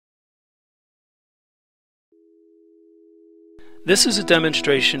This is a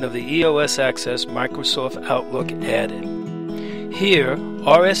demonstration of the EOS Access Microsoft Outlook add-in. Here,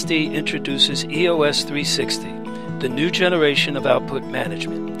 RSD introduces EOS 360, the new generation of output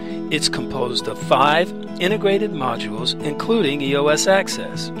management. It's composed of 5 integrated modules, including EOS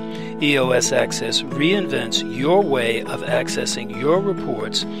Access. EOS Access reinvents your way of accessing your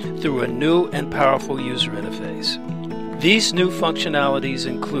reports through a new and powerful user interface. These new functionalities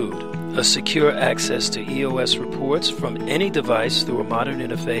include a secure access to EOS reports from any device through a modern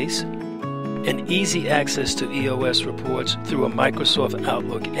interface, an easy access to EOS reports through a Microsoft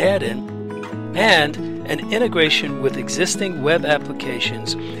Outlook add-in, and an integration with existing web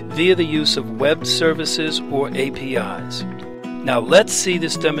applications via the use of web services or APIs. Now let's see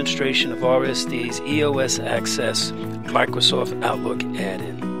this demonstration of RSD's EOS Access Microsoft Outlook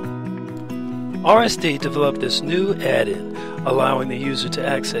add-in. RSD developed this new add-in, allowing the user to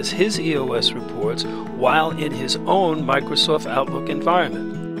access his EOS reports while in his own Microsoft Outlook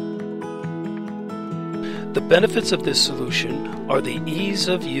environment. The benefits of this solution are the ease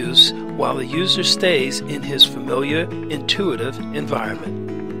of use while the user stays in his familiar, intuitive environment.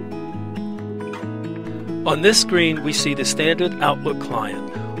 On this screen, we see the standard Outlook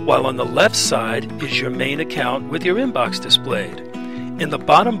client, while on the left side is your main account with your inbox displayed. In the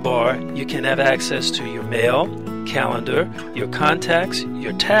bottom bar, you can have access to your mail, calendar, your contacts,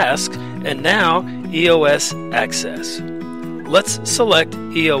 your tasks, and now EOS Access. Let's select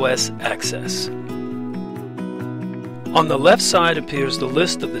EOS Access. On the left side appears the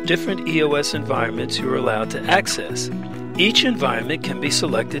list of the different EOS environments you're allowed to access. Each environment can be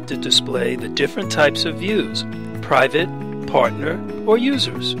selected to display the different types of views: private, partner, or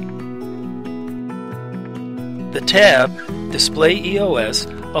users. The tab Display EOS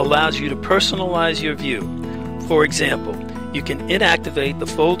allows you to personalize your view. For example, you can inactivate the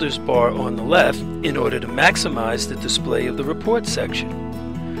folders bar on the left in order to maximize the display of the report section.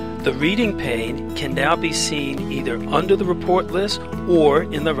 The reading pane can now be seen either under the report list or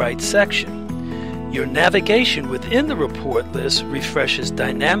in the right section. Your navigation within the report list refreshes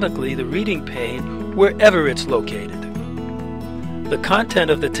dynamically the reading pane wherever it's located. The content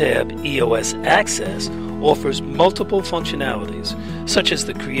of the tab EOS Access offers multiple functionalities, such as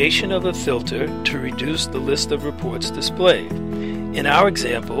the creation of a filter to reduce the list of reports displayed. In our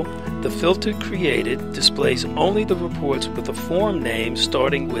example, the filter created displays only the reports with a form name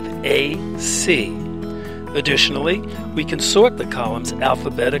starting with AC. Additionally, we can sort the columns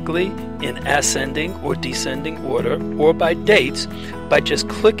alphabetically in ascending or descending order or by dates by just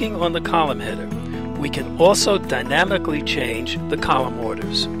clicking on the column header. We can also dynamically change the column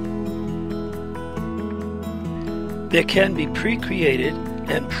orders. There can be pre-created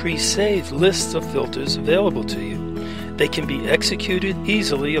and pre-saved lists of filters available to you. They can be executed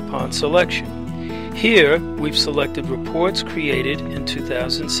easily upon selection. Here, we've selected reports created in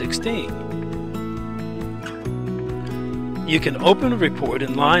 2016. You can open a report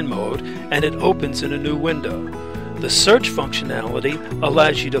in line mode and it opens in a new window. The search functionality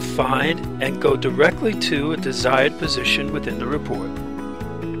allows you to find and go directly to a desired position within the report.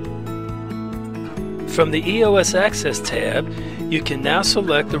 From the EOS Access tab, you can now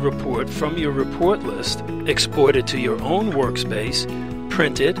select the report from your report list, export it to your own workspace,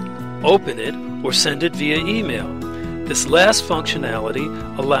 print it, open it, or send it via email. This last functionality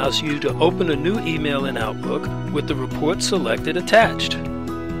allows you to open a new email in Outlook with the report selected attached.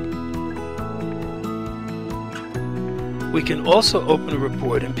 We can also open a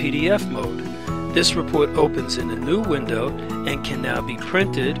report in PDF mode. This report opens in a new window and can now be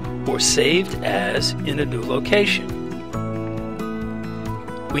printed or saved as in a new location.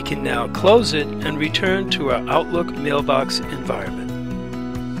 We can now close it and return to our Outlook mailbox environment.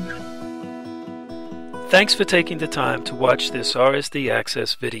 Thanks for taking the time to watch this RSD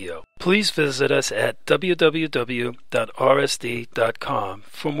Access video. Please visit us at www.rsd.com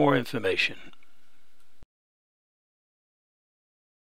for more information.